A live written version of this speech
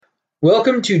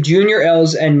Welcome to Junior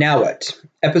L's and Now What,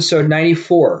 episode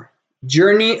 94,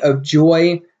 Journey of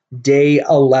Joy, Day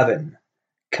 11,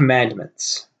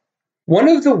 Commandments. One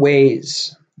of the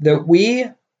ways that we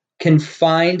can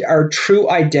find our true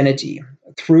identity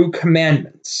through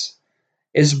commandments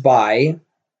is by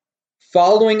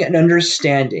following and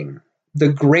understanding the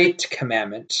great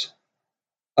commandment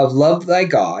of love thy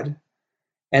God,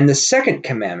 and the second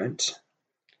commandment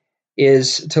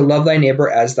is to love thy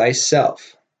neighbor as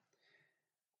thyself.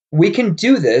 We can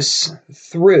do this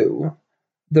through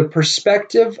the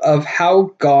perspective of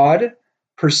how God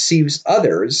perceives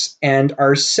others and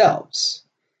ourselves.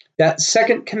 That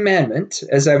second commandment,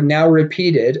 as I've now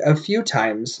repeated a few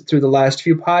times through the last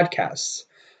few podcasts,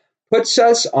 puts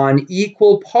us on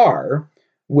equal par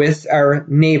with our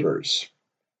neighbors,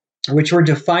 which we're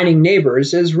defining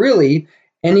neighbors as really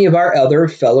any of our other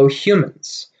fellow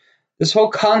humans. This whole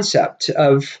concept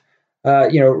of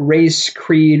race,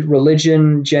 creed,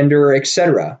 religion, gender,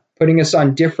 etc., putting us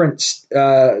on different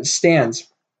stands,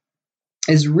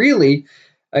 is really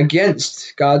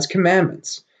against God's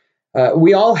commandments.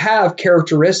 We all have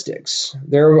characteristics.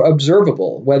 They're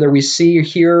observable, whether we see,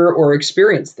 hear, or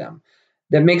experience them.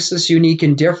 That makes us unique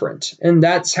and different, and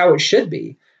that's how it should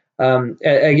be.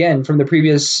 Again, from the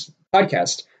previous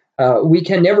podcast, we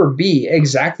can never be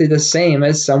exactly the same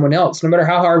as someone else, no matter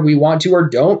how hard we want to or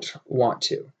don't want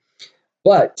to.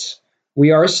 But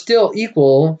we are still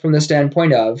equal from the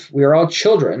standpoint of we are all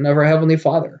children of our Heavenly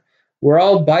Father. We're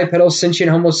all bipedal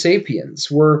sentient Homo sapiens.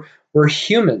 We're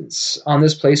humans on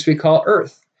this place we call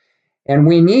Earth. And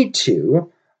we need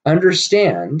to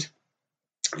understand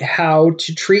how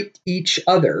to treat each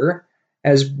other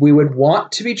as we would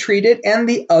want to be treated and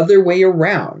the other way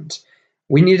around.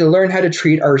 We need to learn how to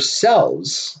treat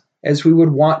ourselves as we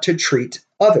would want to treat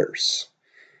others.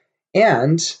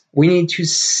 And we need to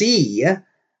see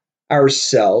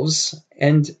ourselves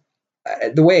and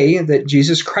the way that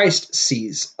Jesus Christ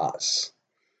sees us.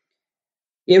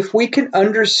 If we can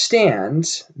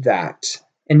understand that,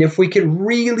 and if we could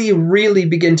really, really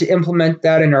begin to implement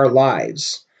that in our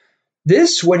lives,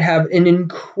 this would have an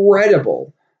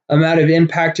incredible amount of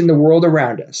impact in the world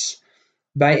around us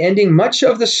by ending much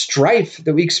of the strife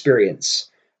that we experience.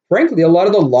 Frankly, a lot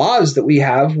of the laws that we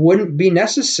have wouldn't be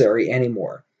necessary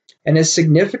anymore. And a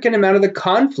significant amount of the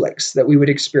conflicts that we would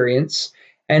experience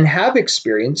and have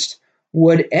experienced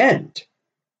would end.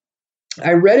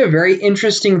 I read a very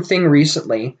interesting thing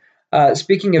recently,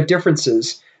 speaking of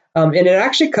differences, and it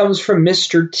actually comes from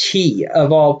Mr. T,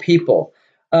 of all people.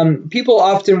 People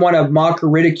often want to mock or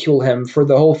ridicule him for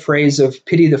the whole phrase of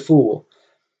pity the fool.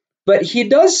 But he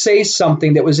does say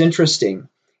something that was interesting.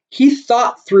 He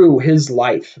thought through his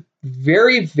life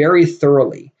very, very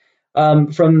thoroughly.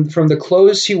 From the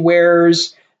clothes he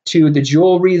wears to the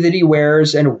jewelry that he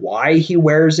wears and why he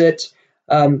wears it.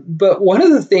 But one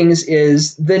of the things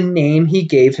is the name he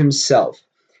gave himself.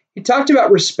 He talked about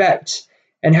respect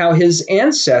and how his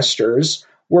ancestors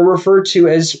were referred to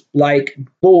as like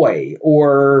boy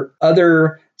or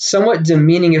other somewhat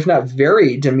demeaning, if not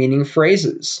very demeaning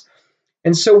phrases.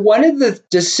 And so one of the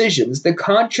decisions, the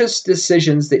conscious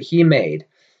decisions that he made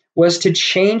was to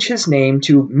change his name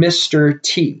to Mr.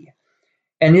 T.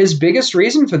 And his biggest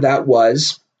reason for that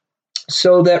was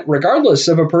so that regardless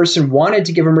of a person wanted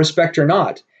to give him respect or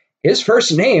not, his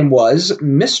first name was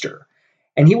Mr.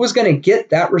 And he was going to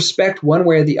get that respect one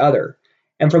way or the other.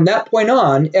 And from that point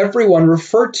on, everyone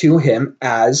referred to him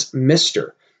as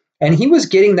Mr. And he was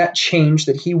getting that change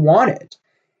that he wanted.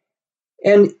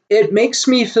 And it makes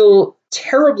me feel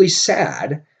terribly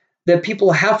sad that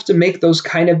people have to make those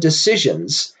kind of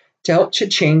decisions to help to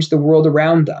change the world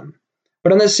around them.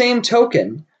 But on the same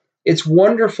token, it's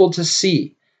wonderful to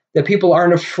see that people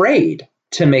aren't afraid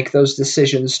to make those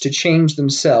decisions to change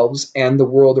themselves and the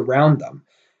world around them,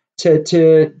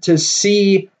 to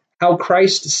see how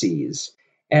Christ sees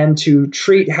and to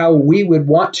treat how we would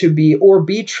want to be or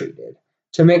be treated,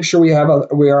 to make sure we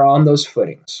are on those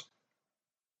footings.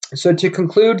 So to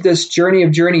conclude this journey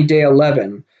day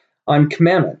 11 on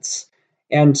commandments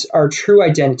and our true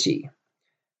identity,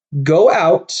 go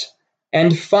out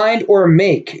and find or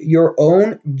make your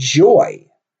own joy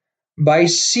by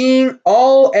seeing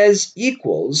all as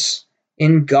equals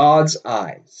in God's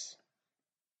eyes.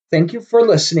 Thank you for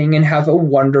listening and have a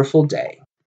wonderful day.